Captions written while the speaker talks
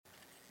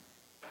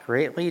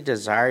greatly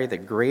desire the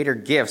greater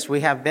gifts. We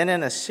have been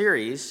in a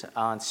series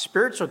on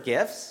spiritual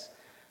gifts.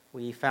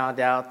 We found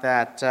out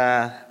that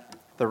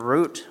the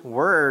root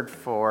word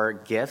for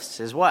gifts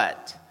is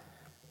what?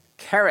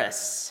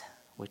 Charis,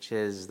 which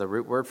is the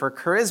root word for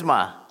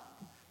charisma,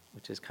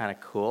 which is kind of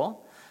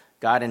cool.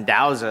 God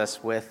endows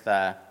us with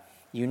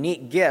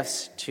unique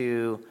gifts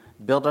to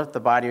build up the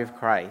body of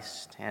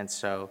Christ. And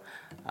so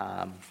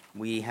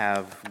we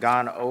have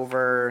gone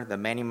over the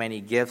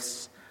many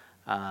gifts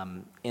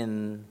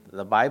in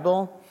the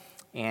Bible,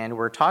 and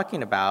we're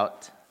talking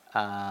about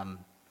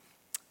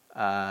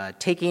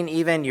taking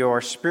even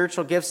your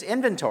spiritual gifts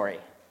inventory,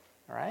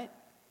 all right?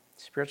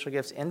 Spiritual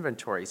gifts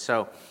inventory.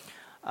 So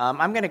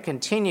I'm going to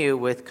continue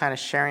with kind of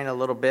sharing a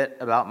little bit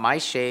about my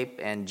shape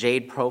and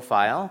jade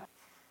profile.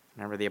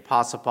 Remember, the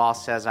Apostle Paul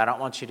says, I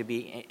don't want you to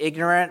be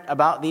ignorant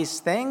about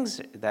these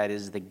things. That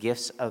is the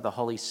gifts of the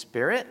Holy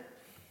Spirit,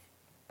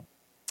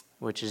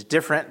 which is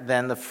different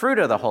than the fruit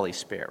of the Holy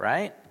Spirit,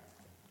 right?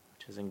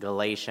 Which is in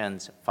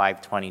Galatians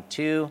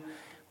 5:22,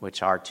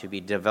 which are to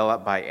be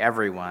developed by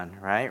everyone,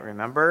 right?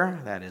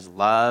 Remember, that is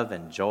love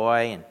and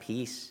joy and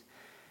peace,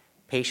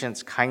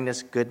 patience,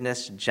 kindness,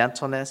 goodness,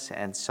 gentleness,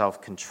 and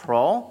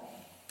self-control.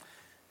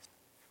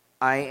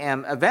 I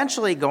am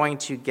eventually going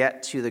to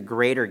get to the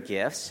greater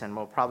gifts, and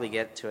we'll probably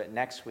get to it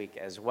next week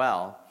as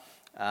well.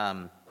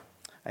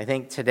 I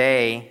think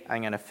today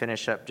I'm going to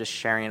finish up just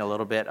sharing a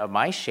little bit of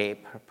my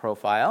shape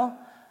profile.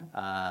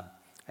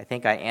 I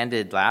think I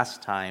ended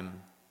last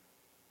time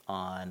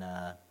on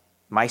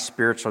my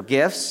spiritual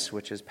gifts,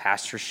 which is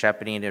pastor,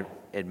 shepherding,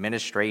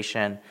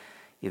 administration,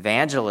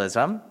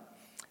 evangelism,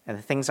 and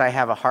the things I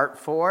have a heart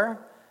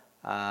for,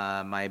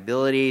 my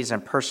abilities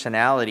and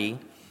personality.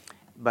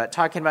 But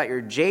talking about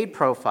your jade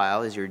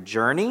profile is your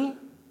journey.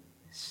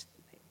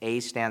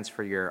 A stands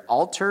for your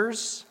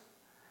altars.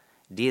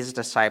 D is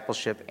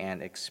discipleship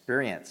and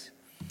experience.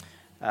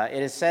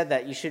 It is said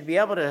that you should be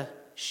able to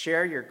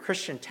share your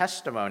Christian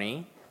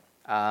testimony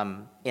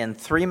in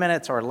 3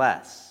 minutes or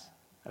less.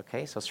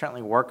 Okay, so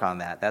certainly work on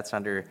that. That's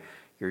under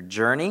your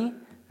journey.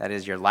 That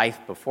is your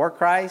life before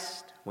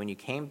Christ, when you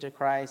came to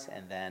Christ,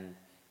 and then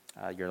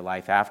your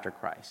life after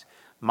Christ.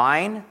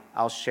 Mine,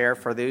 I'll share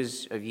for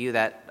those of you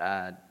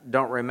that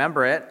don't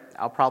remember it.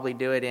 I'll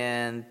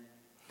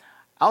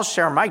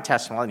share my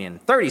testimony in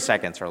 30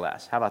 seconds or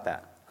less. How about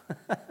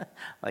that?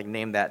 Like,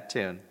 name that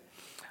tune.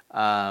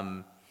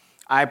 I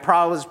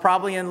was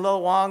probably in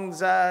Lil Wong's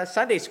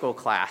Sunday school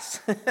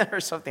class or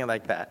something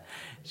like that.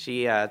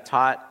 She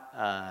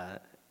taught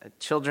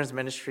children's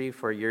ministry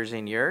for years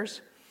and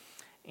years.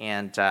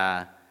 And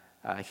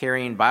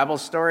hearing Bible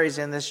stories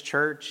in this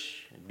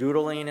church,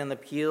 doodling in the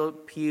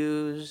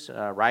pews,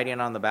 writing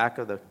on the back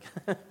of the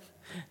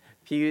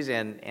pews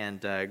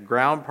and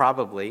ground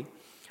probably.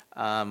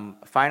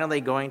 Finally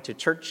going to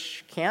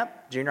church camp,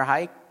 junior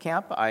high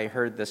camp, I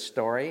heard the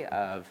story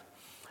of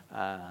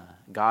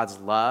God's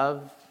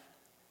love,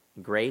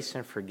 grace,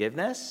 and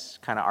forgiveness,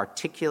 kind of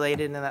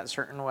articulated in that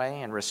certain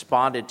way, and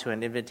responded to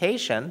an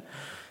invitation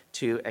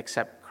to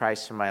accept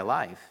Christ in my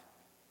life.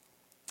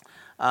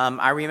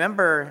 I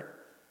remember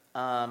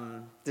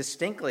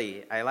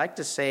distinctly, I like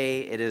to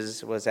say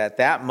was at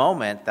that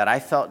moment that I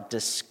felt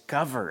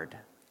discovered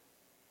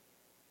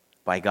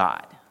by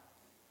God.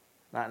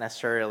 Not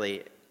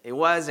necessarily, it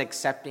was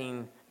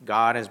accepting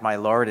God as my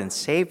Lord and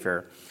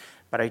Savior,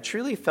 but I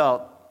truly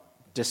felt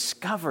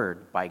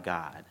discovered by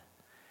God.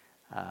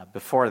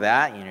 Before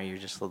that, you're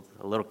just a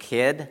little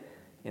kid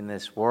in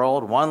this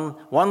world, one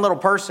little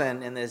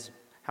person in this,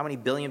 how many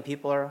billion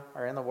people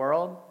are in the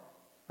world,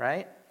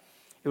 right?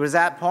 It was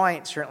that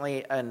point,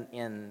 certainly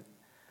in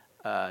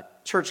a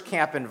church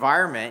camp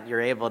environment,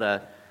 you're able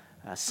to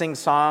sing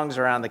songs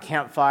around the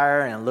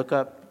campfire and look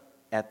up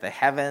at the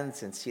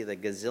heavens and see the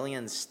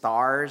gazillion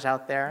stars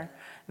out there.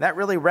 And that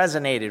really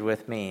resonated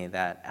with me,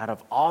 that out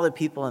of all the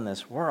people in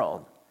this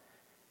world,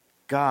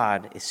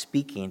 God is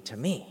speaking to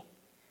me.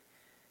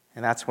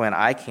 And that's when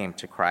I came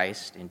to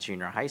Christ in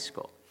junior high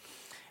school.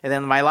 And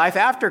then my life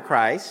after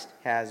Christ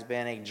has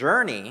been a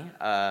journey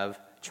of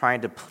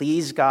trying to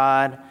please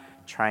God,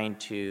 trying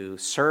to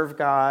serve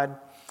God.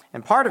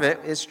 And part of it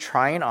is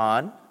trying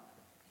on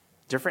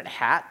different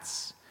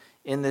hats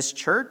in this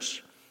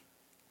church.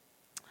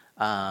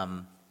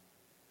 And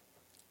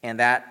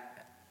that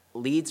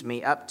leads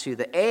me up to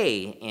the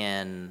A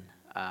in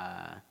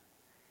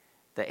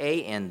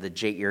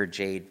your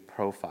jade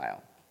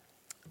profile.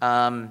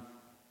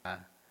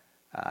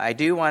 I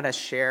do want to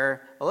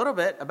share a little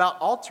bit about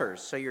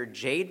altars. So your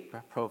jade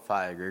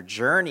profile, your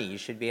journey, you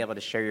should be able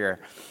to share your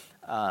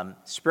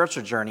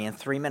spiritual journey in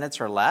 3 minutes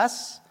or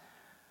less.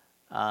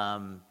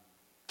 And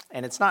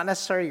it's not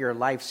necessarily your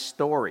life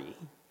story,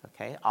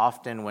 okay?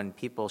 Often when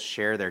people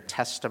share their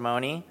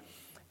testimony,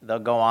 they'll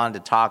go on to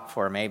talk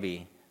for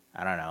maybe,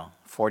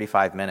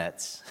 45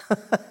 minutes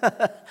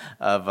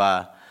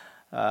of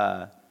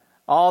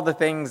all the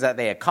things that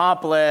they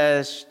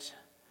accomplished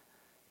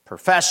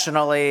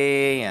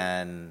professionally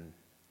and,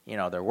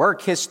 their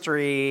work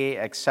history,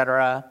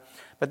 etc.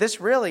 But this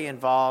really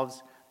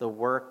involves the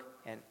work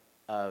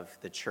of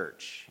the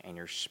church and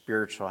your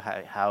spiritual,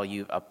 how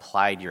you've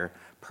applied your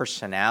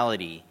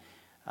personality,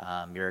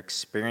 your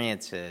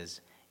experiences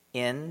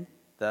in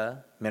the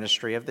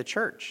ministry of the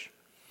church.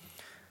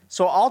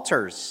 So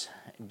altars,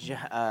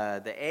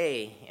 the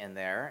A in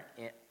there,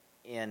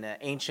 in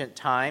ancient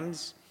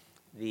times,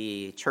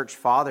 the church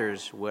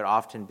fathers would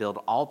often build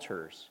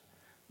altars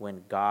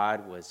when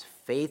God was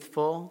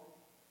faithful,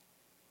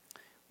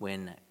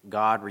 when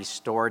God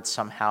restored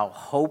somehow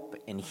hope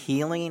and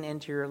healing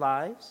into your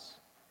lives.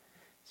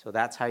 So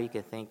that's how you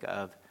can think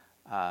of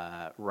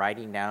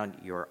writing down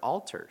your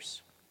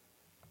altars.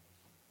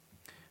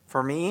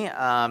 For me,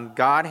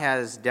 God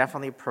has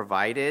definitely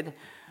provided.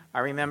 I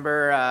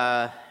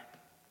remember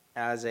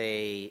as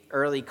a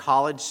early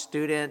college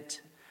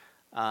student,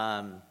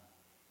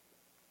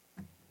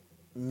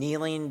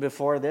 kneeling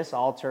before this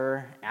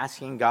altar,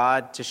 asking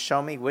God to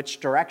show me which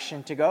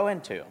direction to go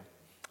into.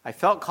 I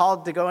felt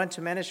called to go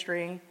into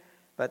ministry,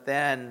 but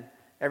then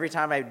every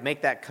time I'd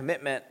make that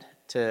commitment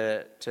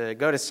to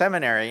go to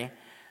seminary,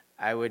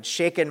 I would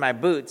shake in my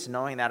boots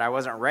knowing that I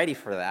wasn't ready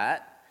for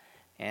that.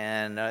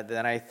 And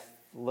then I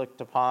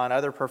looked upon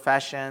other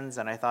professions,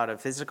 and I thought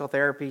of physical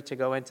therapy to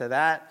go into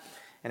that.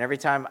 And every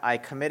time I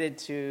committed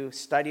to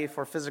study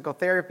for physical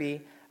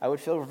therapy, I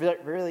would feel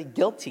really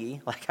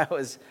guilty, like I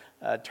was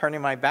turning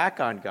my back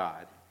on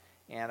God.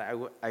 And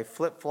I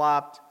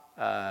flip-flopped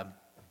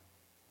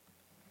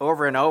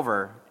over and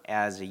over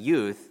as a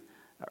youth,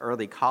 an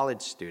early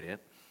college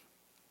student.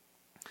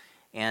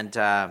 And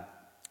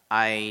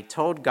I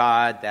told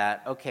God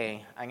that,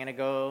 okay, I'm going to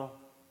go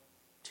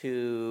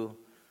to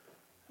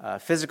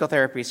physical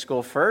therapy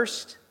school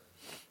first.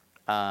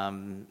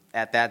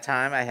 At that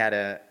time, I had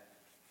a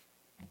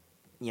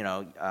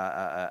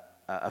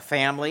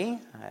family.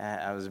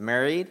 I was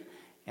married.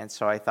 And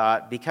so I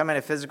thought becoming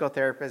a physical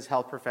therapist,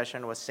 health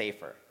profession was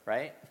safer,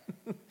 right?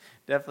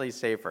 Definitely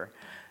safer.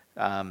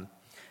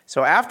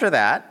 So after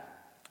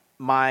that,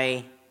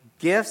 my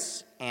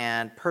gifts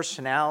and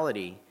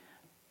personality,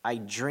 I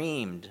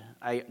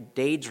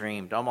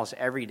daydreamed almost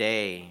every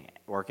day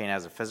working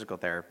as a physical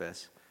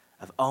therapist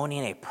of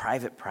owning a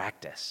private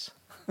practice,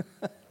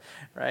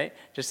 right?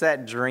 Just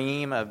that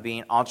dream of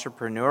being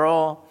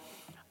entrepreneurial,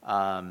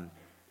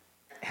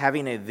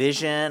 having a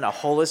vision, a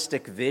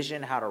holistic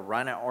vision, how to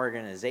run an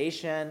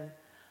organization.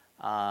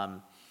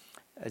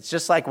 It's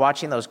just like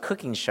watching those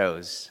cooking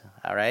shows,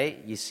 all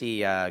right? You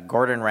see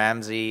Gordon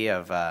Ramsay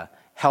of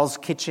Hell's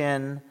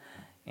Kitchen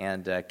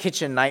and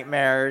Kitchen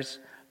Nightmares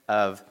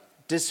of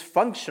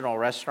dysfunctional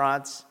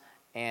restaurants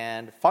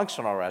and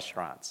functional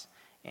restaurants.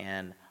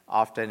 And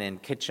often in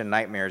Kitchen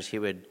Nightmares, he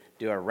would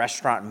do a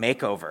restaurant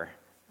makeover,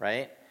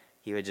 right?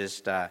 He would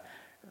just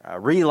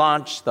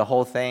relaunch the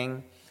whole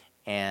thing.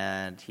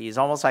 And he's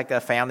almost like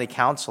a family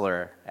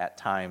counselor at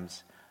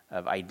times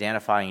of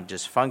identifying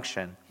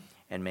dysfunction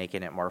and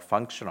making it more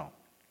functional.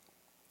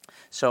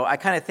 So I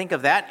kind of think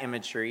of that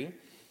imagery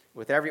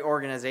with every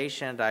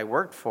organization that I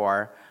worked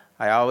for.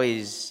 I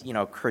always,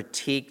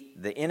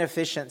 critique the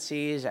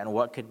inefficiencies and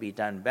what could be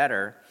done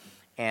better.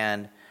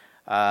 And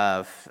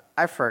I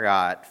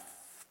forgot,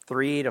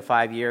 3 to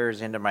 5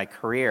 years into my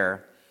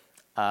career,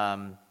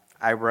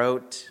 I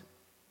wrote,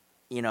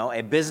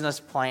 a business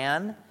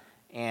plan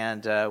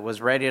and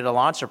was ready to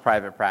launch a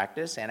private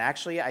practice. And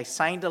actually, I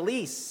signed a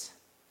lease.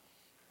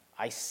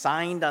 I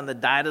signed on the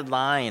dotted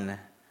line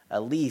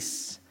a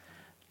lease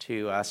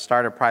to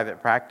start a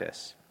private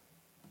practice.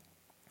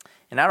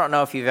 And I don't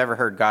know if you've ever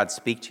heard God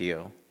speak to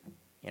you.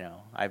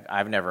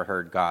 I've never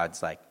heard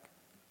God's like,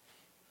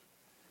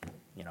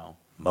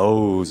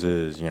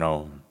 Moses,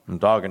 I'm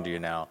talking to you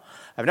now.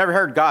 I've never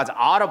heard God's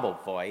audible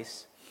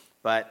voice,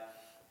 but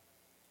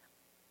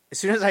as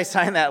soon as I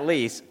signed that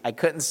lease, I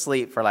couldn't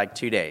sleep for like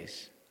 2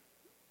 days.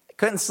 I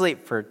couldn't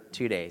sleep for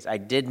 2 days. I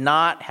did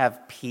not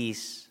have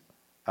peace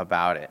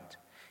about it.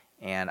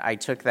 And I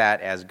took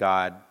that as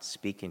God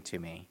speaking to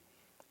me.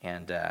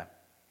 And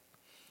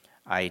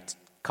I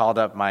called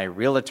up my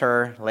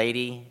realtor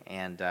lady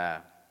and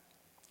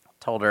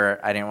told her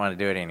I didn't want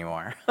to do it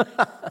anymore.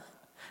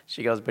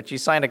 She goes, but you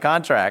signed a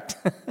contract.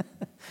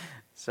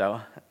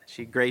 So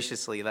she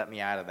graciously let me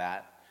out of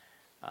that.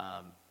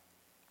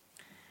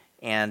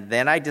 And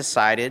then I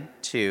decided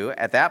to,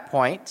 at that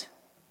point,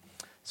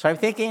 so I'm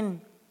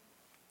thinking,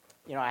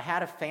 I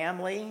had a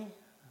family.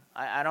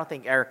 I don't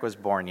think Eric was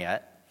born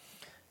yet,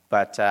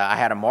 but I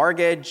had a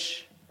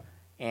mortgage.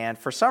 And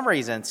for some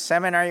reason,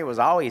 seminary was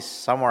always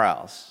somewhere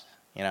else,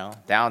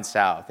 down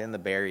south in the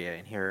Bay Area.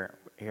 And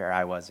here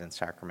I was in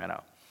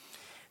Sacramento.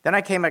 Then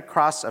I came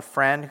across a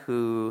friend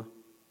who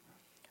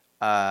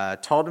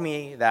told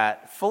me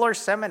that Fuller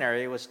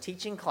Seminary was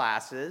teaching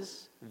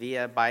classes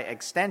by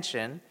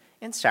extension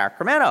in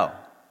Sacramento.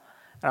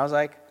 And I was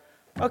like,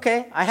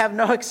 okay, I have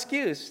no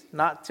excuse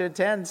not to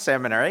attend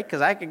seminary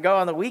because I could go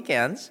on the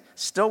weekends,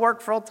 still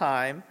work full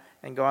time,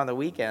 and go on the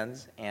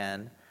weekends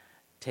and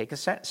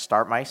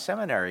start my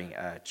seminary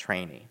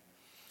training.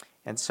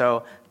 And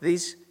so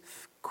these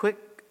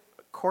quick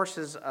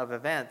courses of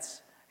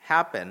events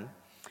happen,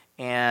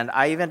 and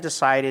I even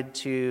decided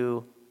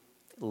to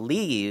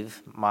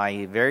leave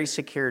my very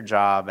secure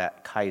job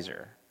at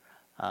Kaiser.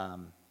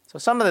 So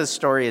some of the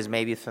story is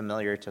maybe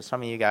familiar to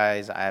some of you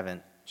guys. I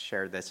haven't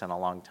shared this in a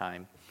long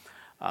time.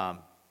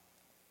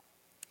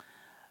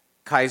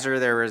 Kaiser,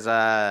 there was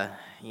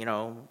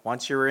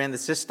once you were in the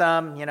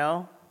system, you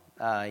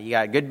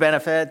got good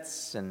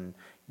benefits and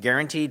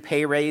guaranteed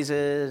pay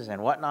raises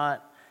and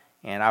whatnot.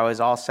 And I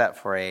was all set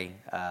for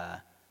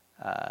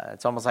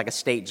it's almost like a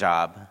state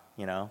job,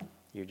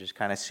 You're just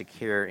kind of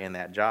secure in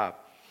that job.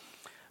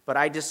 But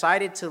I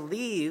decided to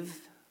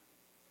leave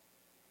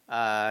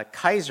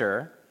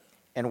Kaiser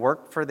and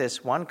work for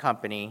this one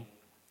company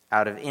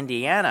out of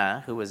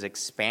Indiana who was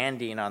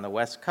expanding on the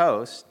West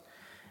Coast.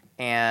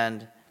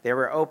 And they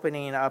were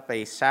opening up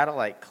a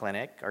satellite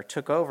clinic, or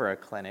took over a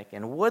clinic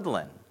in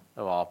Woodland,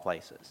 of all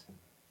places,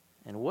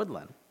 in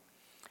Woodland.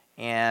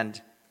 And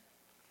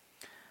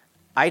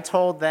I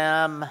told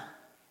them,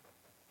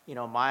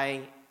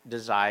 my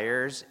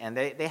desires, and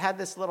they had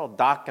this little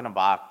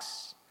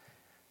dock-in-a-box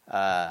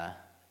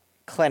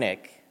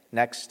clinic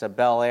next to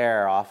Bel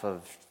Air off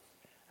of,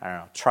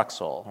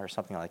 Truxell or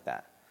something like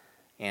that.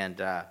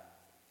 And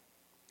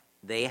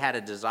they had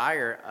a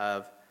desire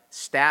of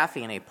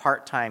staffing a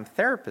part-time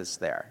therapist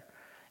there.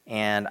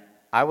 And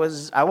I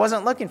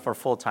wasn't looking for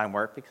full-time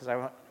work because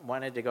I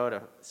wanted to go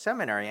to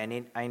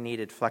seminary. I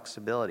needed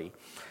flexibility.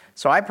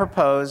 So I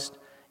proposed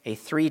a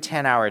 3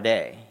 10-hour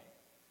day.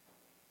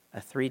 A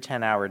 3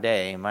 10-hour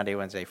day, Monday,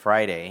 Wednesday,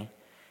 Friday.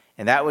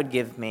 And that would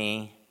give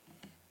me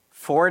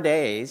 4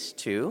 days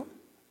to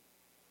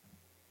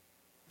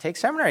take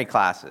seminary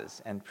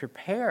classes and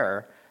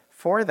prepare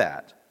for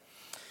that.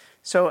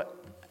 So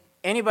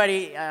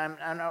anybody, I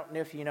don't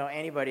know if you know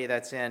anybody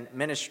that's in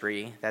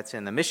ministry, that's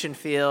in the mission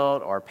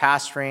field or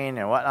pastoring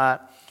and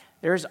whatnot,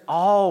 there's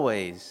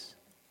always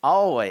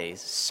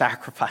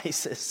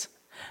sacrifices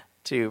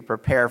to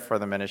prepare for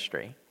the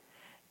ministry.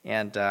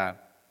 And I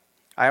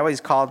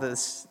always call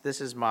this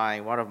is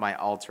one of my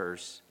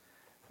altars,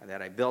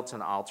 that I built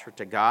an altar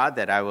to God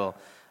that I will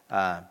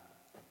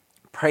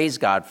praise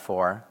God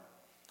for.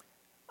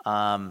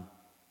 I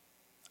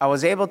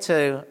was able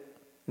to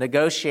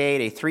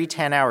negotiate a 3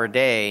 10-hour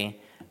day,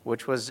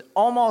 which was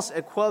almost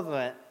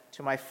equivalent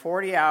to my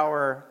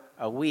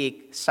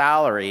 40-hour-a-week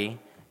salary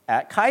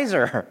at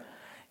Kaiser.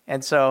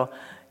 And so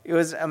it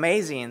was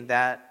amazing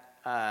that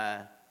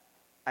I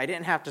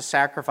didn't have to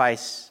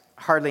sacrifice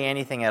hardly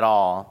anything at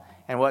all.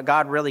 And what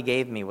God really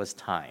gave me was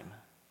time,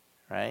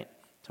 right?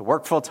 To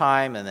work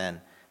full-time and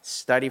then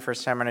study for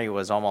seminary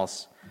was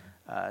almost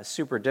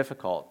super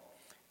difficult.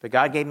 But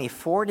God gave me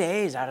 4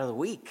 days out of the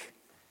week.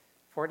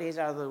 4 days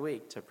out of the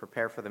week to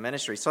prepare for the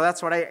ministry. So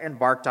that's what I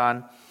embarked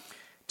on.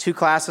 2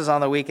 classes on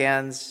the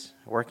weekends,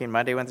 working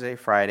Monday, Wednesday,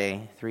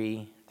 Friday,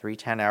 three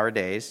 10-hour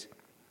days.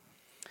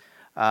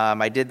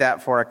 I did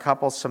that for a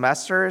couple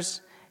semesters,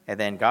 and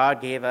then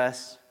God gave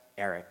us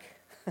Eric,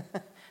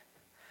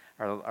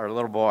 our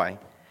little boy.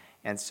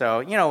 And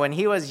so, when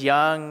he was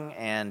young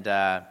and,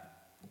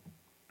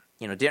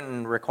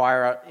 didn't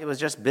require, it was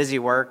just busy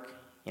work,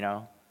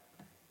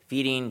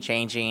 feeding,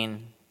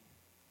 changing,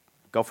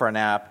 go for a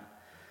nap.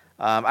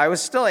 I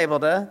was still able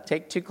to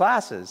take 2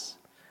 classes,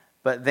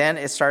 but then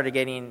it started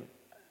getting,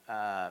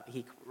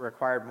 he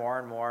required more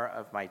and more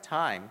of my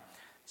time.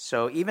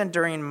 So even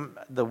during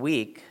the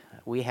week,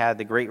 we had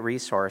the great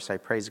resource, I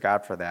praise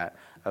God for that,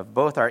 of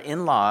both our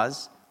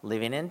in-laws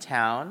living in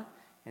town,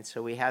 and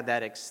so we had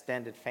that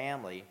extended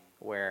family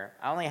where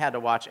I only had to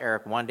watch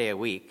Eric 1 day a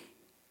week,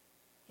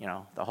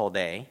 the whole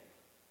day,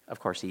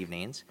 of course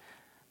evenings,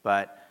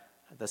 but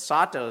the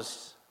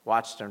Satos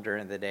watched him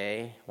during the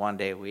day, 1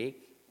 day a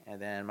week,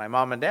 and then my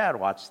mom and dad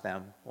watched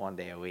them 1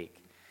 day a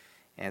week.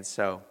 And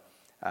so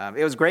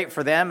it was great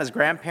for them as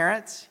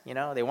grandparents.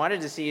 They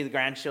wanted to see the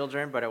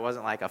grandchildren, but it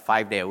wasn't like a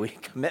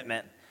 5-day-a-week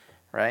commitment,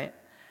 right?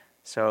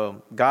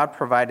 So God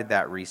provided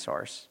that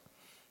resource.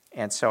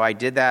 And so I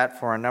did that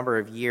for a number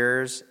of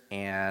years,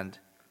 and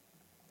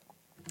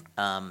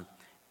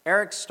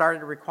Eric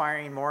started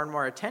requiring more and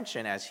more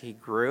attention as he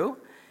grew,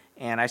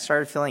 and I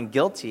started feeling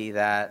guilty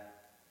that,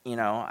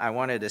 I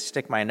wanted to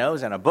stick my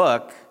nose in a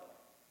book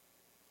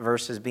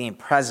versus being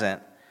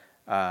present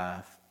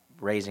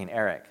raising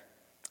Eric.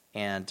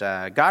 And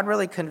God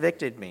really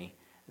convicted me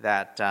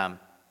that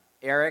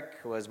Eric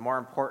was more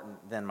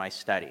important than my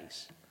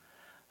studies.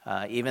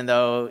 Even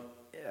though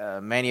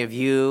many of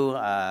you,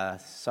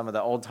 some of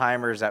the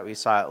old-timers that we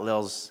saw at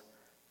Lil's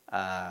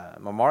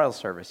memorial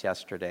service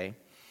yesterday,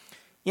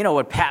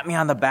 would pat me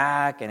on the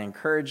back and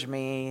encourage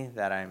me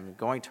that I'm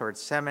going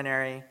towards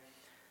seminary.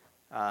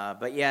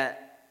 But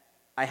yet,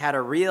 I had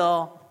a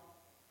real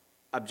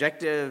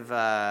objective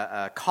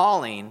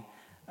calling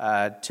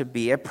to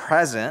be a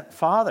present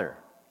father.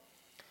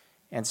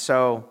 And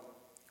so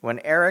when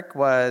Eric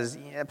was,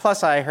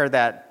 plus I heard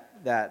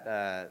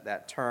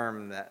that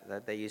term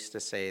that they used to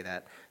say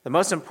that the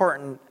most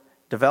important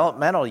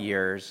developmental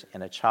years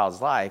in a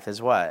child's life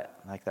is what?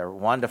 Like their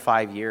 1 to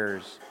 5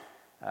 years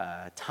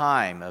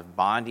time of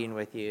bonding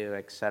with you,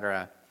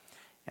 etc.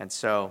 And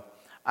so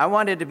I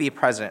wanted to be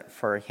present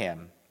for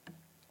him.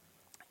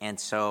 And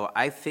so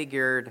I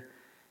figured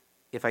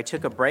if I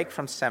took a break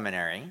from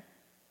seminary,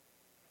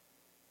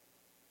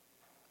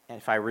 and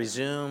if I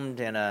resumed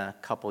in a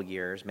couple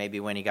years, maybe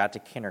when he got to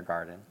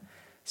kindergarten,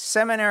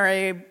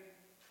 seminary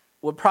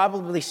would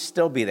probably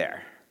still be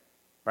there,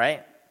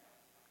 right?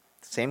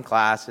 Same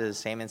classes,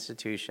 same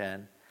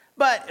institution,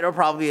 but it'll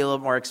probably be a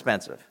little more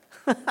expensive,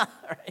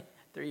 right?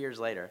 3 years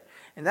later.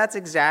 And that's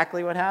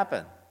exactly what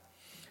happened.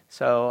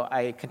 So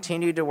I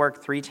continued to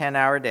work 3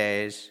 10-hour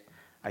days.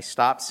 I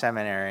stopped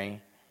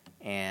seminary,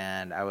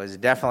 and I was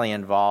definitely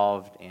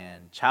involved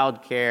in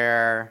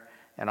childcare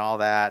and all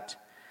that.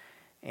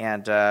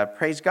 And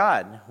praise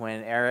God,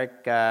 when Eric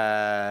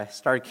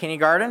started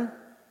kindergarten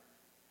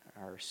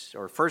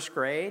or first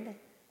grade,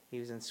 he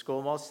was in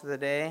school most of the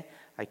day,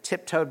 I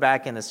tiptoed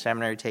back into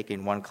seminary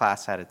taking one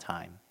class at a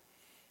time.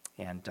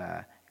 And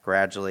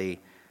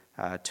gradually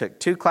took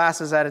 2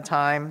 classes at a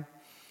time,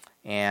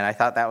 and I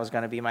thought that was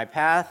going to be my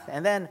path.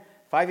 And then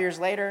 5 years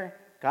later,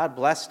 God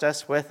blessed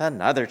us with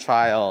another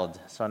child.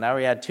 So now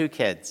we had 2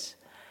 kids.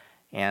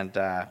 And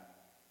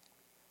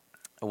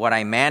what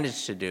I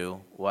managed to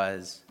do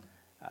was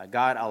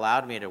God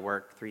allowed me to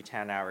work 3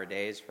 10-hour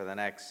days for the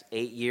next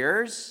 8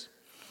 years.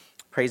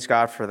 Praise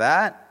God for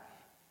that.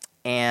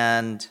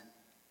 And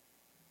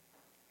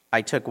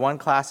I took 1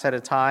 class at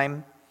a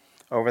time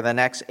over the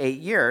next 8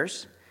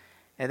 years.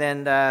 And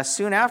then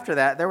soon after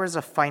that, there was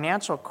a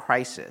financial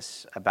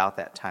crisis about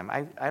that time.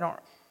 I don't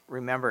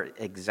remember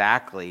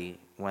exactly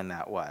when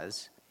that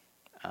was.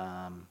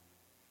 I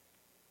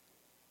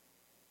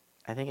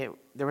think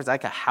there was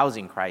like a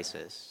housing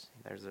crisis.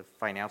 There's a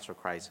financial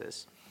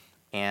crisis.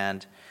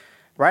 And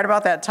right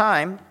about that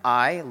time,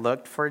 I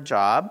looked for a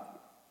job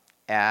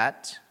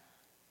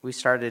we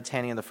started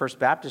attending the First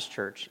Baptist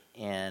Church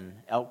in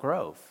Elk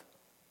Grove.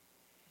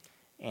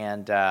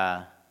 And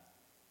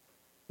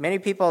many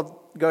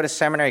people go to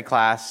seminary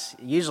class.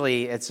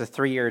 Usually it's a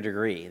 3-year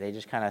degree. They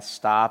just kind of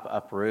stop,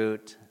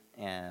 uproot,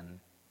 and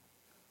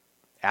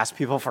ask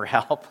people for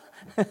help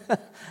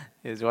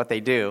is what they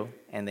do,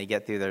 and they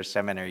get through their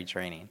seminary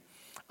training.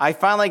 I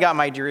finally got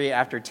my degree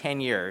after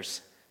 10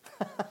 years,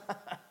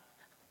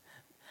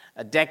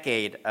 a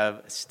decade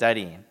of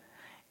studying,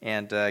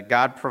 and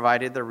God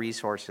provided the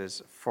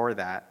resources for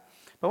that.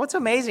 But what's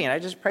amazing, I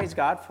just praise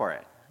God for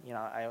it. You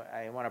know,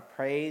 I want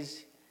to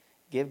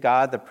give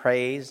God the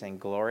praise and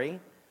glory.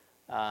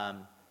 I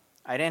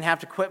didn't have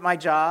to quit my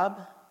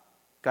job.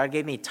 God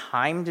gave me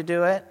time to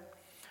do it.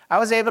 I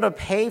was able to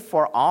pay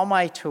for all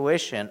my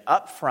tuition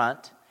up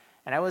front,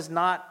 and I was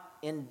not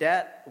in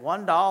debt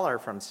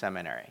 $1 from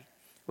seminary,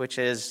 which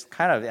is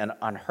kind of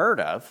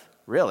unheard of,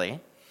 really.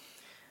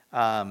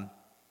 And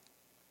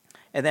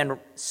then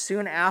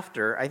soon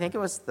after, I think it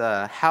was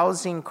the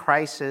housing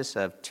crisis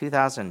of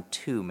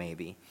 2002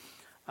 maybe,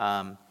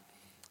 I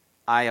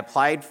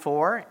applied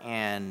for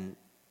and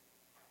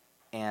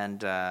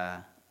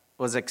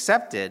was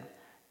accepted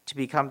to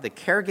become the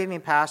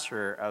caregiving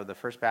pastor of the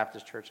First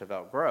Baptist Church of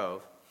Elk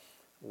Grove,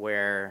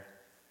 where,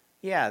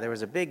 there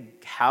was a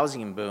big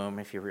housing boom,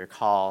 if you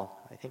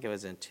recall. I think it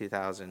was in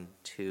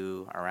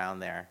 2002, around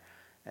there,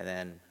 and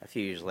then a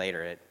few years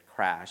later it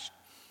crashed.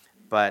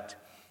 But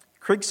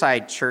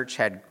Creekside Church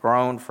had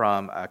grown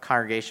from a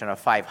congregation of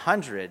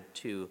 500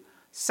 to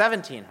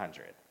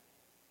 1,700.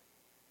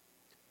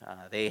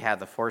 They had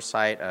the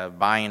foresight of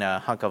buying a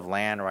hunk of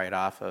land right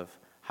off of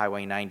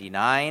Highway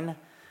 99,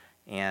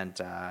 and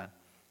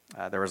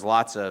there was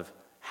lots of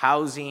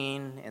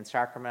housing in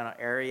Sacramento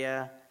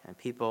area, and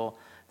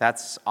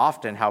that's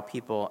often how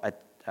people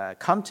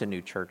come to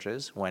new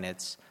churches, when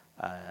it's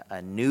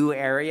a new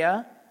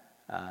area,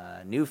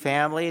 new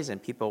families,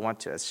 and people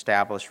want to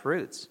establish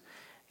roots.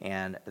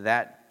 And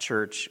that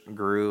church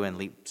grew in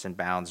leaps and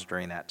bounds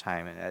during that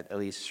time, and at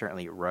least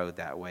certainly rode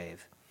that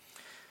wave.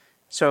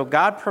 So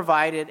God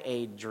provided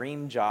a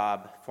dream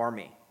job for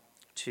me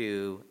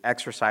to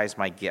exercise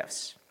my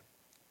gifts.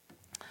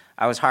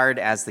 I was hired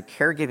as the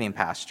caregiving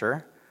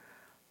pastor.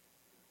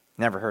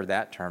 Never heard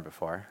that term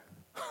before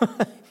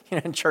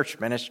in church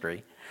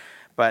ministry.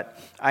 But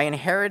I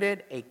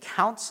inherited a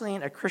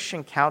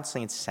Christian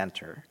counseling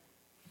center.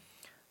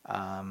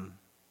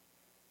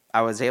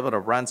 I was able to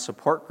run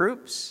support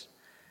groups.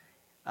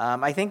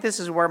 I think this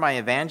is where my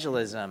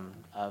evangelism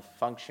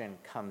function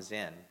comes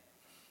in,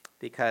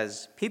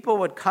 because people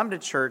would come to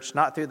church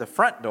not through the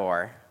front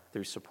door,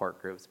 through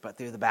support groups, but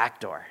through the back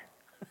door.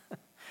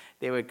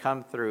 They would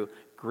come through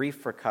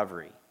grief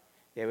recovery.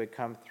 They would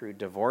come through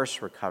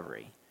divorce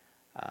recovery.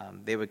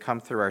 They would come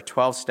through our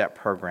 12-step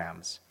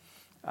programs.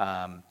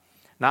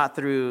 Not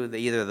through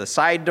either the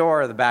side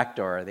door or the back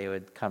door. They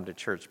would come to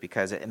church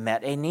because it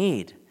met a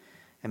need.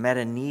 It met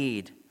a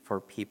need for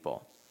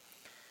people.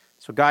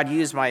 So God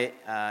used my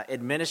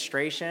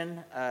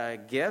administration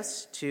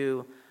gifts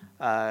to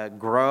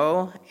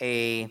grow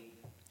a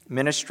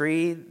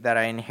ministry that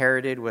I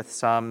inherited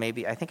with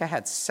I think I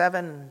had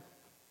 7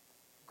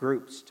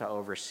 groups to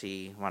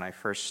oversee when I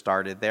first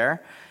started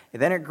there.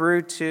 And then it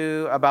grew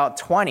to about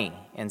 20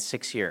 in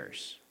 6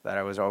 years that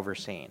I was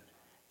overseeing,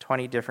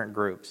 20 different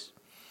groups.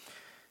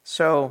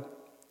 So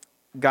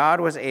God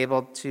was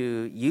able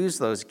to use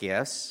those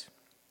gifts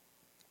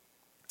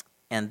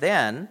And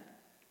then,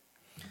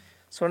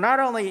 so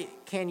not only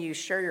can you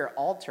share your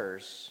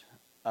altars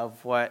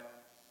of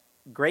what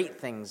great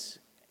things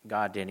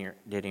God did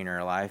in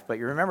your life, but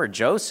you remember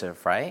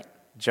Joseph, right?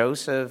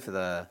 Joseph,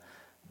 the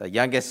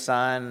youngest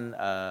son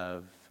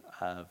of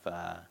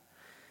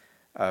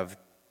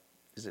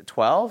is it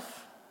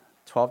 12?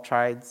 12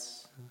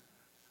 tribes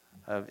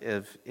of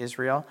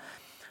Israel.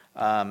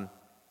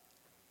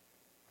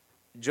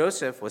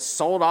 Joseph was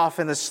sold off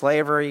into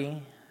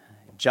slavery,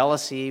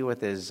 jealousy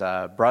with his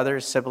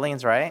brothers,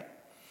 siblings, right?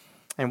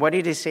 And what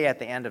did he say at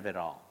the end of it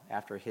all,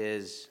 after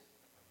his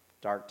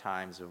dark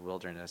times of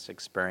wilderness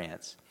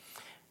experience?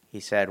 He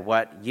said,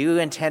 what you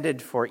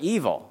intended for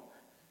evil,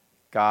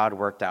 God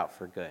worked out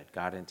for good.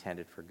 God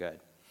intended for good.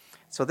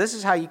 So this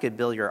is how you could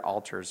build your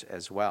altars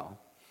as well.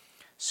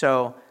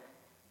 So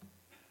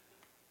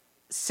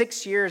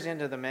 6 years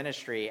into the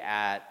ministry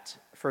at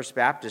First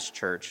Baptist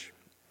Church,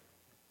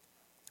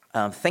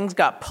 things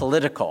got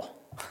political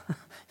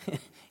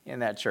in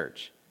that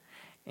church.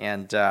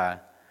 And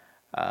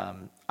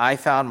I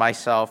found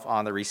myself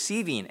on the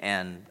receiving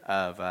end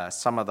of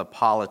some of the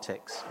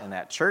politics in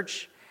that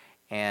church.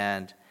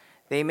 And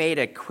they made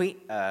a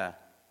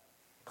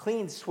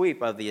clean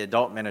sweep of the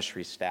adult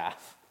ministry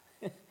staff.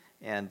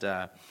 And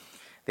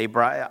they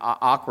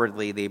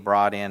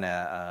brought in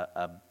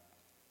a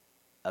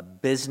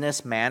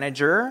business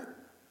manager,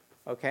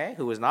 okay,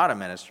 who was not a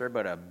minister,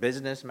 but a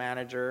business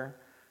manager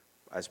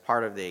as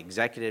part of the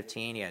executive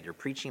team. You had your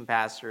preaching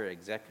pastor,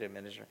 executive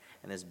minister,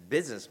 and this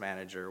business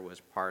manager was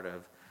part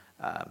of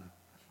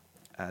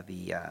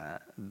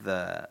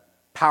the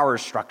power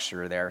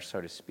structure there,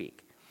 so to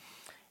speak.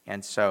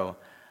 And so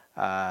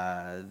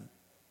the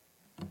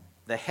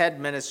head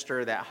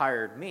minister that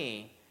hired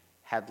me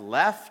had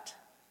left,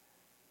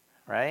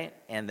 right?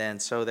 And then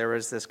so there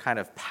was this kind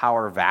of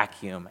power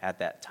vacuum at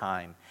that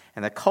time.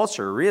 And the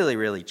culture really,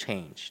 really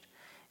changed.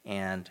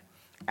 And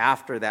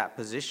after that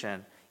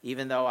position,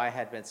 even though I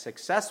had been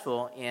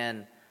successful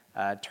in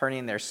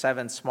turning their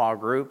 7 small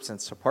groups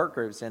and support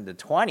groups into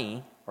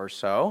 20 or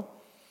so,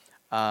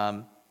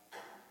 they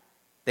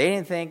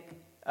didn't think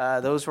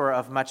those were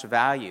of much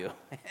value.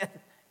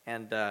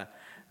 And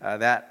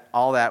that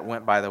all that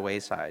went by the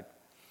wayside.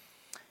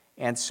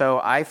 And so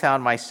I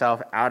found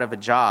myself out of a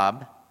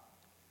job,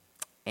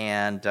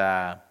 and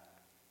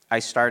I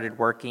started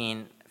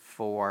working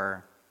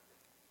for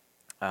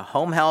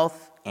home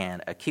health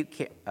and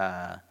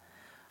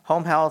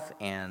home health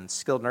and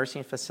skilled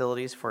nursing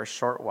facilities for a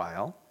short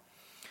while.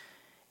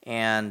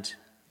 And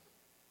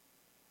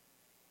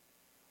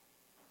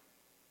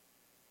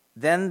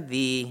then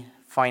the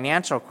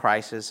financial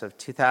crisis of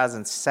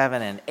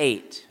 2007 and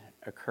 8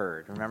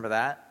 occurred. Remember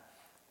that?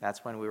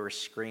 That's when we were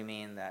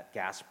screaming that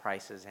gas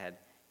prices had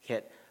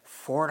hit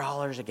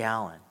 $4 a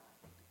gallon.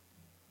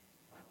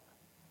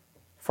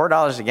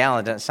 $4 a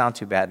gallon doesn't sound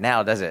too bad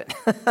now, does it?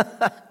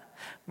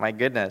 My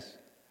goodness.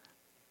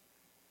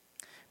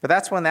 But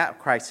that's when that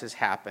crisis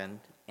happened,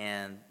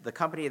 and the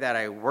company that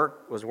I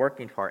was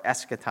working for,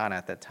 Escatana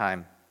at that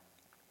time,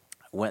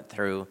 went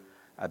through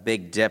a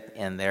big dip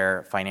in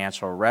their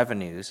financial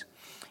revenues.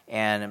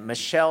 And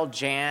Michelle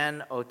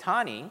Jan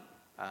Otani,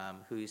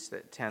 who used to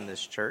attend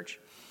this church,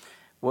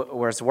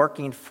 was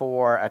working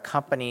for a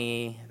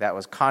company that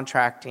was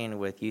contracting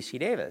with UC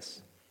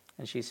Davis.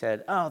 And she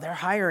said, oh, they're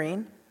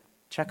hiring.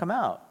 Check them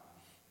out.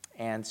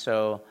 And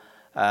so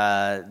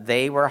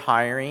they were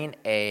hiring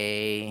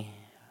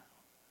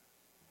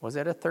was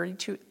it a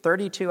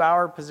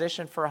 32-hour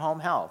position for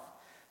home health?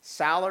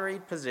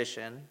 Salaried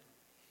position,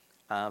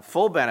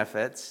 full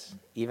benefits,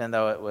 even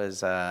though it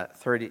was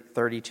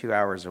 32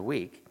 hours a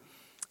week,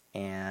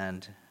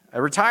 and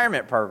a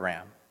retirement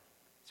program.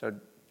 So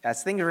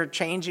as things were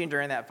changing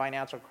during that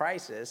financial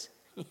crisis,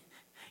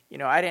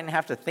 I didn't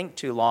have to think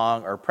too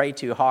long or pray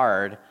too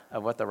hard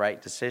of what the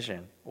right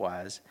decision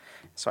was.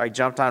 So I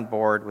jumped on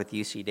board with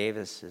UC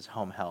Davis's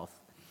home health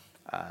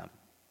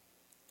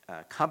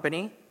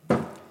company.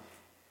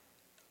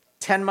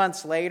 10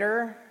 months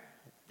later,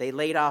 they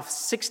laid off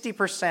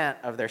 60%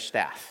 of their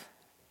staff.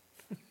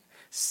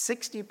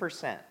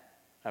 60%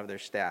 of their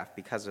staff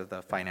because of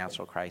the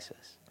financial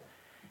crisis.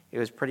 It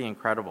was pretty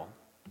incredible.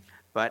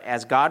 But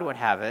as God would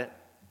have it,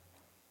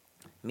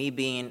 me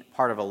being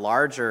part of a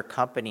larger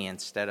company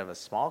instead of a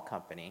small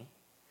company,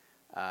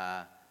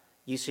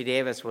 UC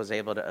Davis was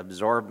able to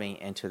absorb me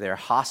into their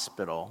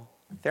hospital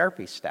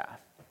therapy staff.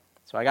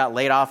 So I got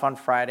laid off on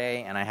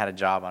Friday, and I had a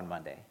job on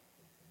Monday.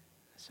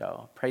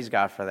 So praise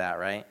God for that,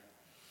 right?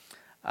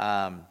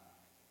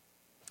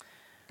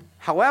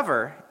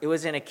 However, it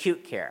was in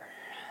acute care.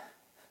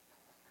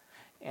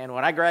 And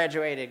when I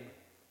graduated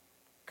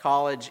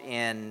college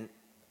in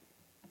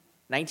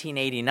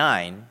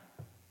 1989,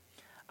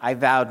 I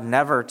vowed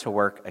never to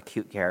work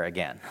acute care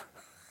again.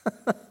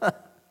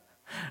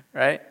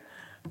 Right?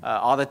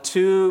 All the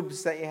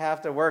tubes that you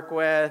have to work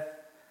with,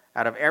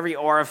 out of every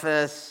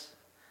orifice,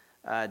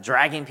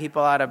 dragging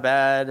people out of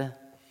bed.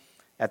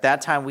 At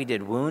that time, we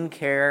did wound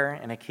care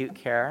and acute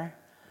care.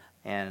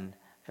 And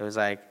it was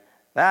like,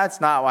 that's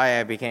not why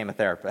I became a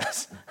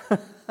therapist.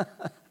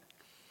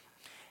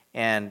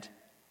 And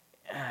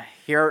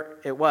here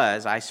it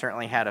was. I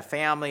certainly had a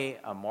family,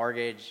 a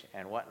mortgage,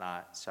 and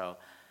whatnot. So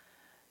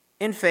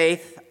in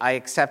faith, I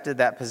accepted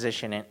that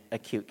position in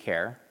acute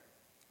care.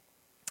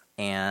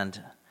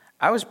 And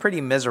I was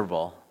pretty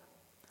miserable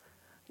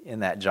in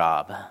that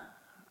job.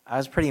 I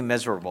was pretty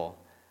miserable.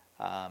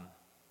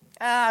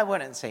 I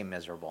wouldn't say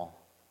miserable.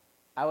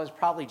 I was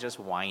probably just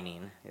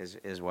whining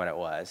is what it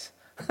was.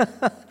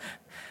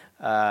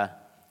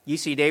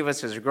 UC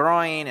Davis was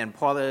growing, and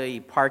employee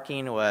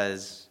parking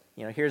was,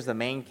 here's the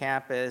main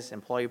campus,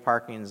 employee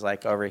parking is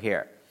like over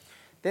here.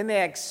 Then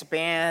they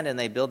expand and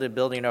they build a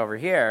building over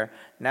here.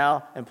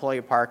 Now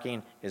employee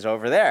parking is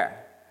over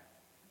there.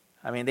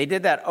 I mean, they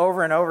did that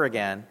over and over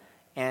again,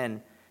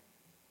 and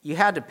you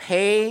had to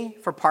pay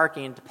for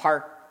parking to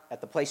park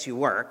at the place you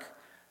work.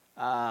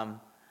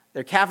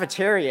 Their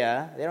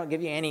cafeteria, they don't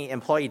give you any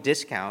employee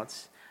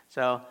discounts.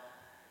 So,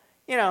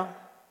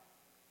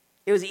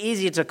 it was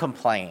easy to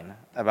complain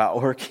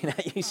about working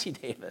at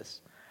UC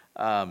Davis.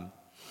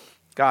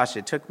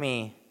 It took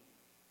me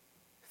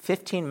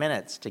 15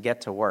 minutes to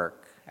get to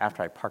work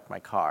after I parked my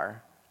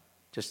car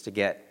just to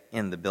get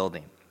in the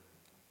building.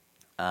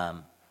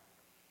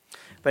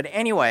 But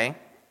anyway,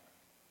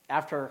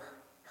 after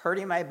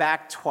hurting my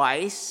back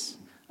twice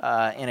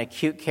in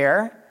acute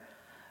care,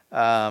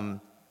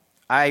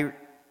 I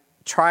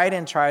tried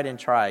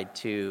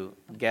to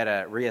get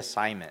a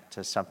reassignment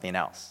to something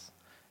else,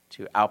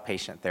 to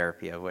outpatient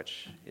therapy, of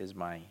which is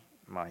my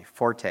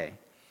forte.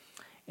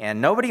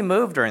 And nobody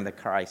moved during the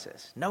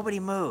crisis. Nobody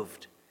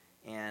moved.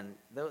 And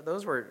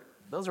those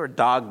were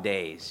dog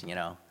days,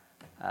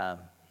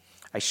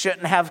 I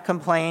shouldn't have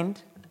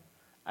complained.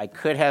 I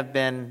could have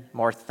been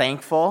more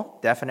thankful,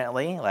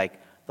 definitely, like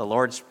the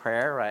Lord's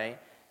Prayer, right?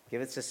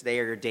 Give us this day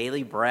your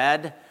daily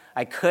bread.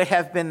 I could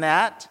have been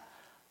that.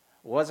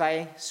 Was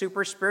I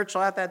super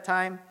spiritual at that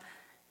time?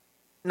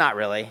 Not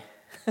really.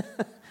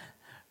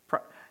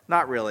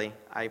 Not really.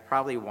 I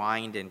probably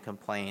whined and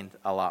complained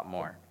a lot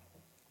more.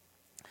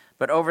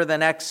 But over the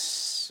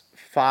next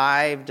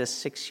 5 to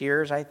 6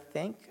 years, I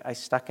think, I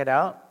stuck it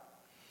out.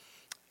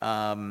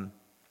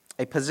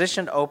 A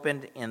position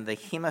opened in the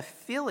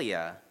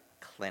hemophilia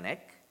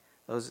clinic.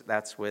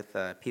 That's with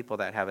people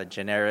that have a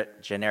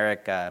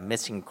generic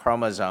missing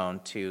chromosome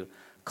to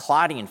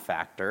clotting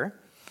factor.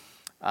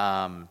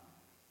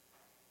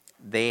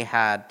 They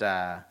had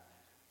a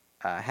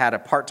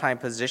part-time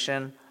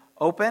position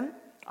open.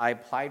 I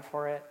applied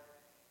for it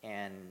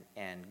and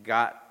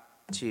got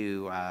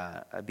to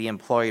be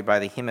employed by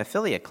the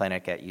hemophilia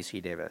clinic at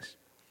UC Davis.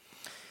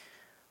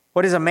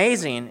 What is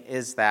amazing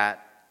is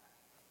that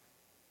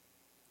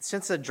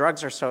since the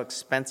drugs are so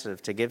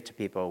expensive to give to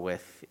people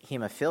with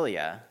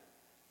hemophilia,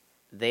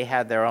 they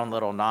had their own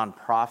little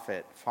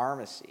nonprofit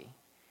pharmacy.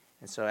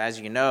 And so as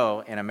you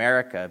know, in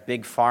America,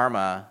 big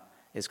pharma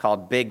is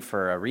called big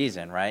for a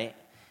reason, right?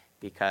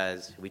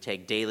 Because we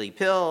take daily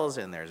pills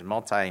and there's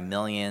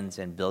multi-millions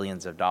and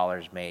billions of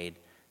dollars made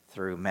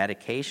through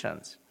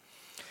medications.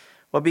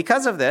 Well,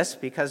 because of this,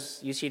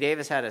 because UC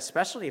Davis had a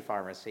specialty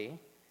pharmacy,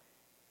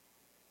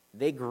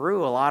 they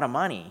grew a lot of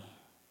money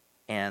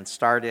and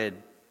started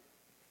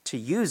to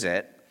use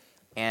it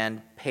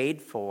and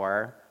paid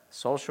for a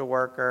social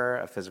worker,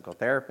 a physical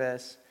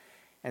therapist.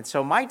 And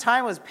so my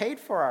time was paid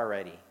for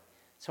already.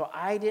 So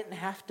I didn't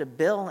have to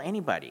bill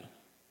anybody.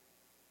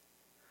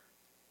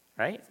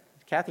 Right?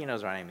 Kathy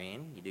knows what I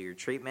mean. You do your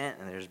treatment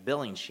and there's a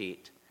billing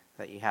sheet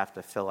that you have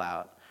to fill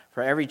out.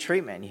 For every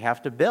treatment, you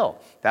have to bill.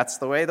 That's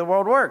the way the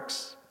world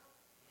works.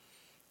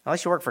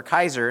 Unless you work for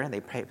Kaiser, they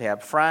pay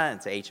up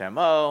front, it's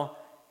HMO,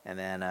 and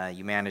then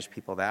you manage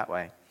people that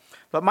way.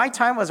 But my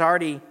time was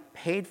already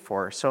paid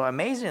for, so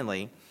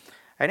amazingly,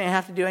 I didn't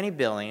have to do any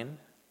billing.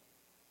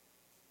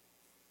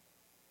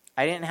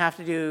 I didn't have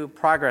to do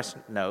progress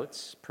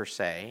notes, per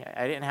se.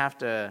 I didn't have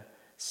to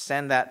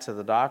send that to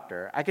the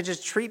doctor. I could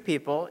just treat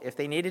people if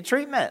they needed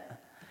treatment.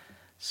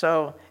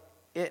 So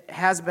it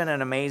has been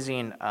an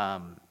amazing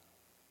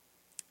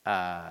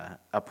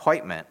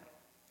appointment.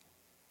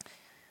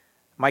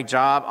 My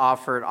job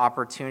offered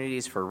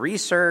opportunities for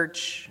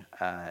research,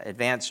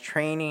 advanced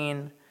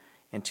training.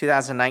 In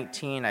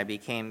 2019, I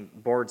became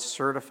board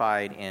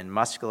certified in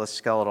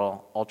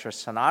musculoskeletal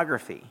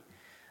ultrasonography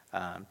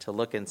to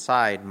look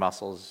inside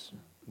muscles,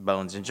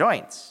 bones, and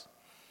joints.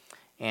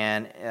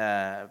 And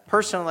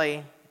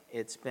personally,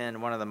 it's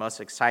been one of the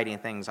most exciting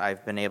things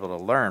I've been able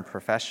to learn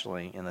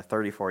professionally in the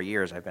 34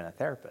 years I've been a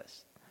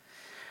therapist.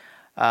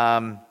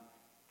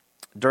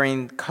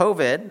 During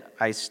COVID,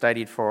 I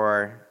studied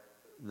for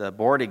the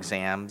board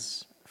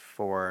exams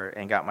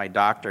and got my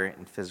doctorate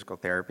in physical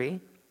therapy.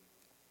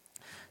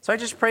 So I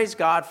just praise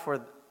God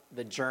for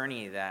the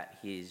journey that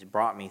He's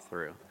brought me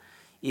through.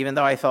 Even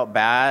though I felt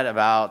bad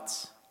about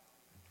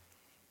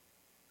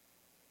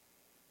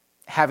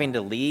having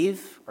to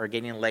leave or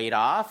getting laid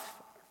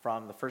off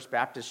from the First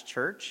Baptist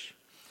Church,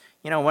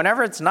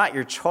 whenever it's not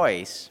your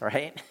choice,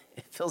 right?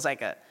 It feels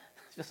like a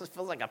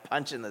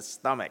punch in the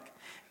stomach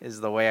is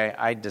the way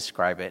I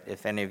describe it.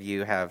 If any of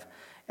you have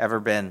ever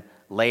been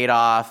laid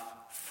off,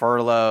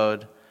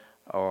 furloughed,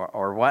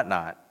 or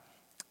whatnot,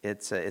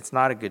 it's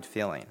not a good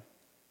feeling.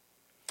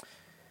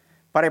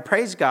 But I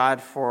praise God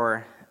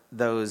for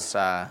those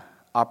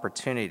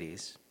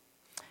opportunities.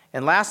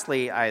 And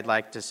lastly, I'd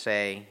like to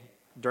say,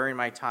 during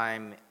my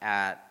time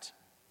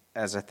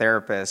as a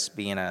therapist,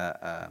 being at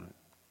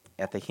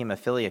the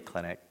hemophilia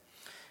clinic,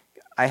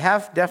 I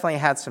have definitely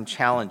had some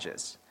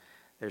challenges.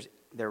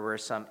 There were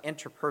some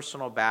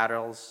interpersonal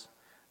battles.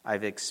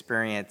 I've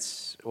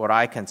experienced what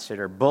I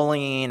consider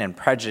bullying and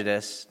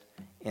prejudice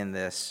in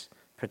this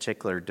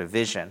particular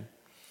division.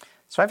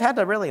 So I've had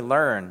to really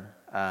learn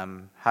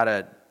how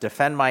to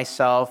defend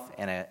myself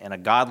in a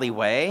godly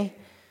way,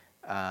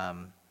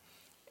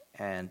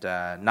 and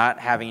not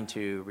having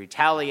to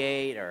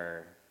retaliate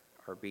or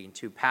being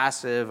too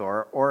passive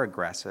or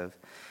aggressive.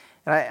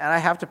 And I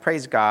have to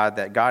praise God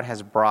that God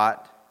has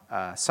brought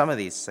some of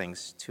these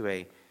things to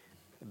a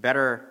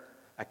better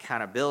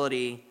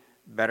accountability,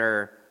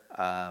 better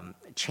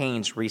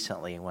change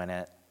recently when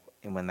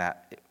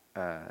that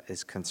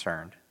is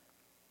concerned.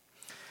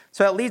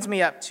 So it leads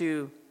me up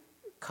to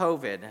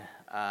COVID.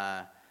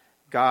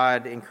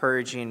 God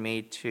encouraging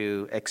me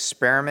to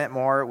experiment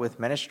more with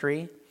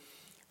ministry.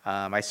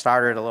 I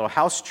started a little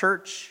house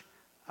church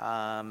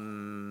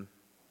after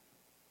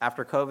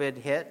COVID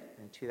hit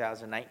in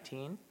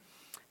 2019,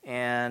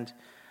 and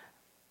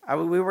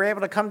we were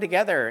able to come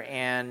together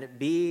and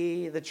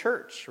be the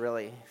church,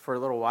 really, for a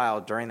little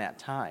while during that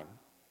time.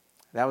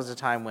 That was a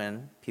time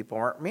when people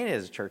weren't meeting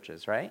as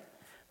churches, right?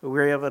 But we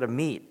were able to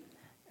meet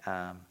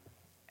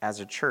as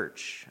a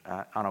church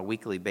on a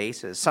weekly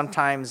basis.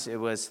 Sometimes it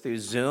was through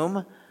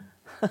Zoom,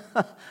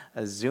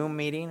 a Zoom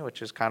meeting,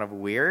 which is kind of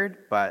weird,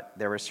 but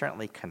there was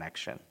certainly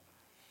connection.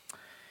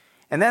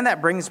 And then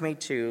that brings me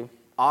to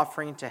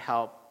offering to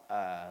help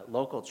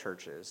local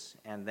churches.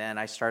 And then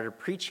I started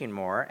preaching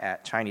more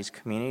at Chinese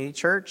Community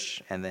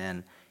Church, and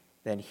then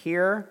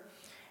here.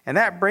 And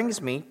that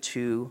brings me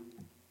to,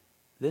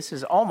 this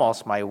is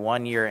almost my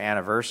 1-year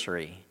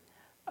anniversary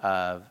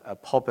of a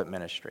pulpit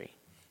ministry.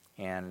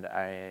 And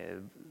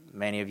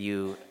many of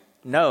you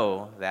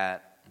know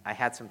that I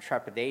had some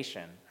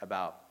trepidation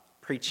about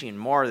preaching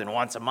more than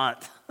once a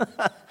month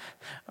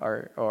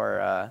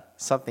or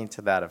something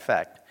to that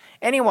effect.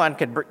 Anyone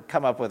could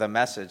come up with a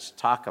message to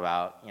talk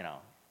about,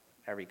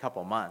 every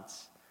couple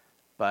months.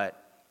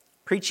 But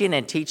preaching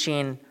and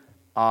teaching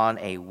on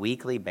a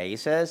weekly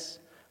basis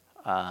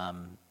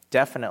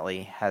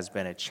definitely has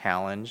been a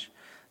challenge.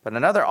 But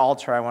another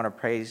altar I want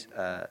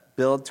to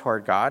build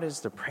toward God is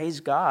to praise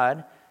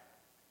God.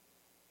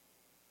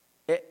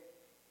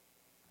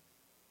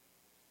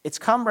 It's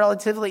come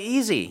relatively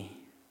easy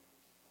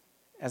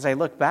as I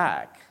look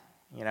back,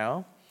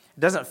 It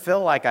doesn't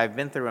feel like I've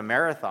been through a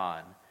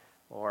marathon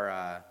or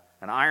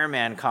an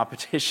Ironman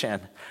competition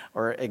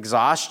or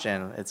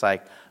exhaustion. It's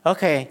like,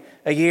 okay,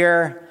 a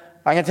year,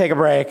 I'm going to take a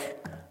break.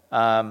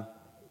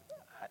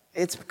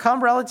 It's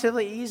become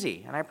relatively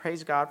easy, and I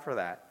praise God for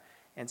that.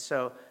 And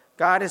so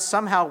God is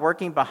somehow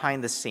working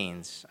behind the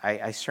scenes.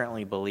 I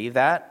certainly believe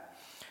that.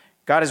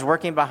 God is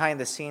working behind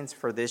the scenes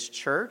for this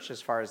church as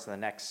far as the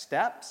next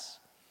steps.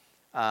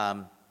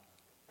 I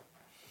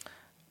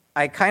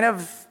kind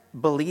of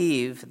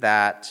believe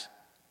that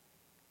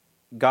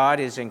God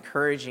is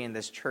encouraging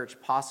this church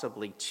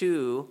possibly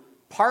to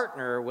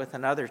partner with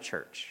another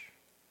church.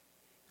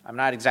 I'm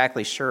not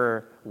exactly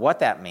sure what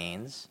that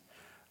means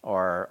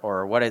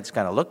or what it's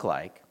going to look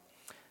like.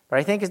 But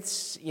I think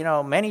it's,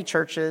 many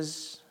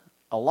churches,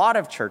 a lot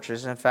of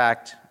churches, in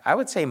fact, I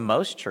would say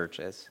most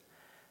churches,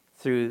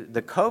 through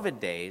the COVID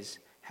days,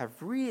 have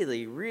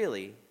really,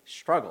 really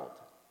struggled.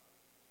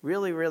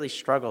 Really, really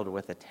struggled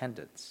with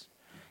attendance.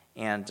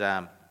 And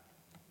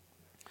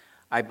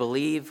I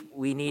believe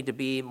we need to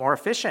be more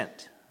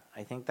efficient.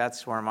 I think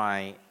that's where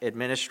my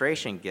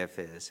administration gift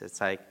is.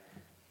 It's like,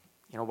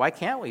 why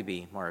can't we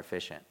be more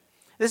efficient?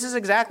 This is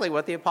exactly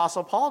what the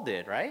Apostle Paul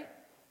did, right?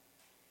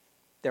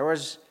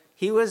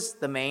 He was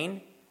the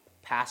main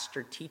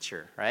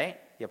pastor-teacher, right?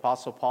 The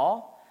Apostle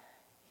Paul.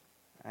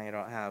 I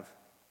don't have...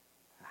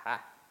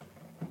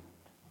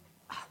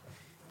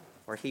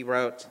 Where he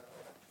wrote,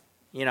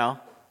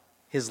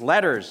 his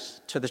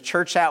letters to the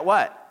church at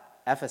what?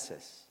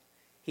 Ephesus.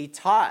 He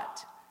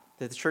taught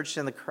to the church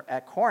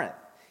at Corinth.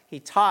 He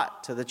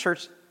taught to the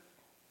church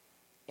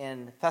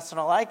in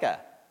Thessalonica,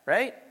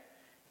 right?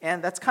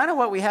 And that's kind of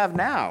what we have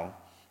now,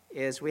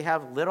 is we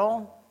have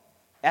little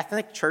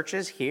ethnic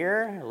churches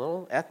here,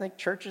 little ethnic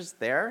churches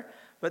there,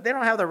 but they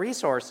don't have the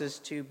resources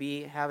to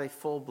have a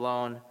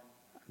full-blown,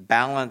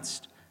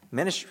 balanced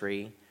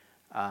ministry.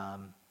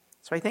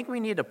 So I think we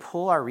need to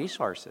pool our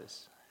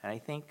resources. And I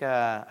think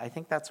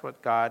that's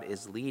what God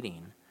is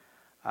leading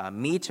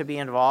me to be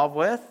involved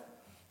with,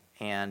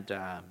 and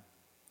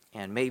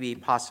maybe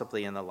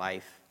possibly in the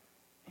life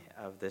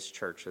of this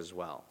church as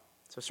well.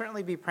 So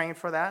certainly be praying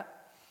for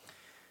that.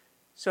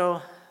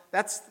 So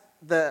that's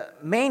the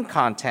main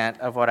content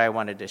of what I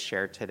wanted to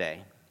share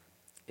today,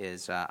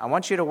 is I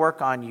want you to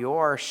work on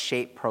your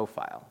SHAPE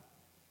profile.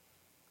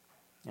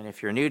 And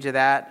if you're new to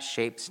that,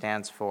 SHAPE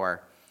stands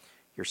for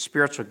your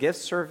Spiritual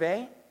Gifts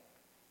Survey.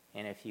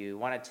 And if you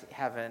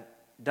haven't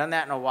done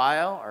that in a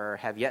while or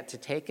have yet to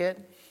take it,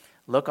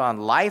 look on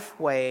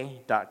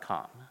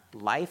lifeway.com.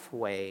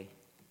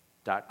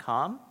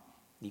 Lifeway.com.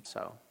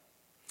 So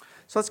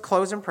let's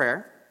close in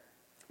prayer.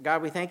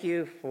 God, we thank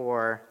you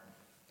for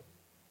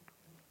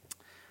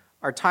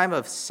our time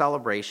of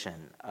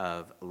celebration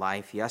of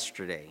life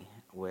yesterday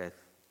with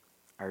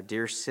our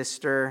dear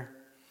sister,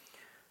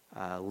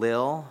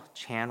 Lil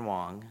Chan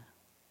Wong.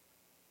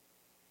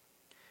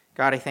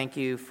 God, I thank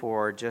you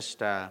for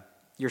just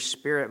your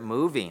spirit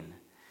moving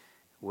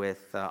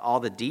with all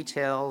the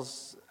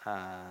details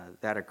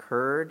that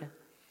occurred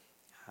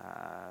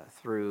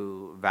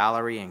through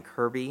Valerie and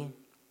Kirby.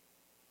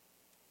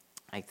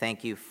 I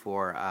thank you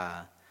for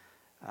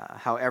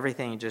how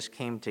everything just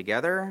came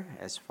together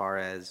as far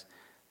as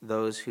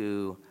those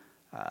who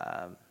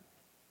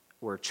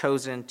were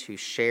chosen to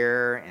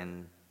share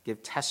and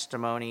give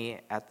testimony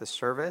at the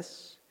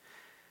service.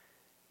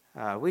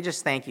 We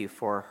just thank you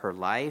for her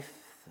life.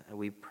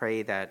 We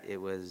pray that it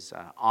was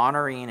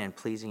honoring and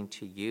pleasing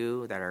to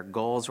you, that our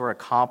goals were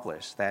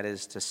accomplished. That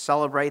is to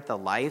celebrate the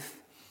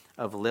life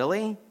of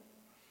Lily,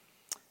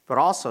 but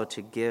also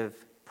to give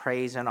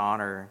praise and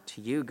honor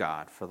to you,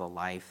 God, for the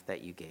life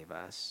that you gave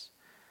us.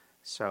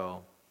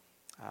 So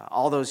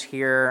all those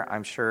here,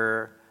 I'm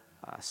sure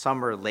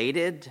some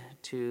related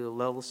to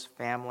Lil's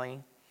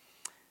family.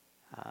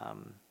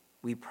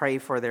 We pray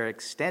for their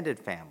extended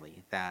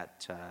family,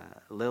 that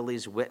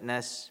Lily's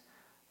witness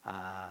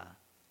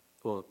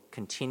will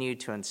continue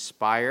to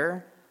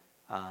inspire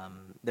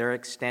their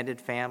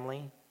extended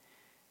family,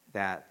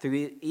 that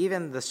through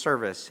even the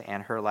service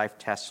and her life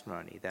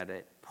testimony, that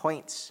it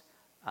points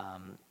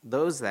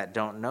those that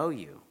don't know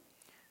you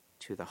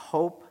to the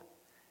hope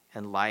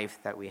and life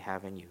that we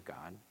have in you,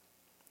 God.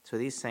 So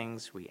these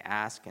things we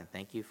ask and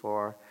thank you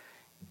for.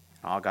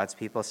 All God's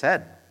people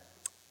said,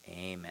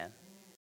 amen.